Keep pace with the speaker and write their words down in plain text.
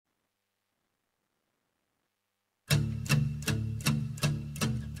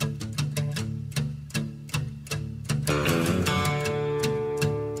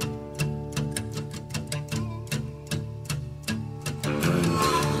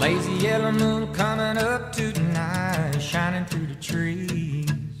Lazy yellow moon coming up tonight, shining through the trees.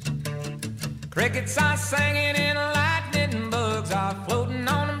 Crickets are singing and lightning bugs are floating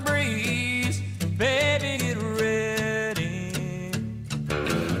on the breeze. Baby, get ready.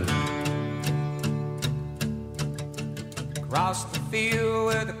 Across the field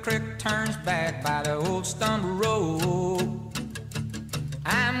where the creek turns back by the old stumble road,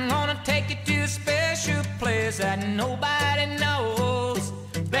 I'm gonna take you to a special place that nobody knows.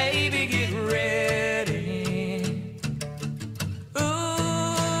 Baby, get ready. Ooh,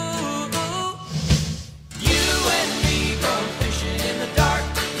 you and me go fishing in the dark,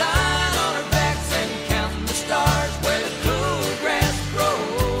 lying on our backs and counting the stars where the cool grass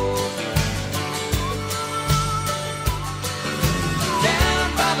grows. Down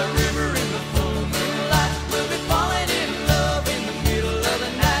by the river in the full moonlight, we'll be falling in love in the middle of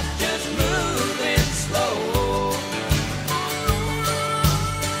the night, just moving slow.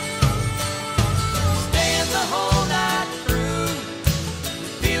 Staying the whole night through,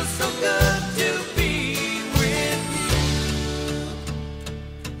 feels so good to be with you.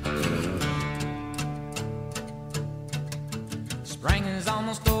 Spring is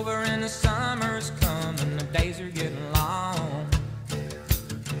almost over and the summer's coming, the days are getting long.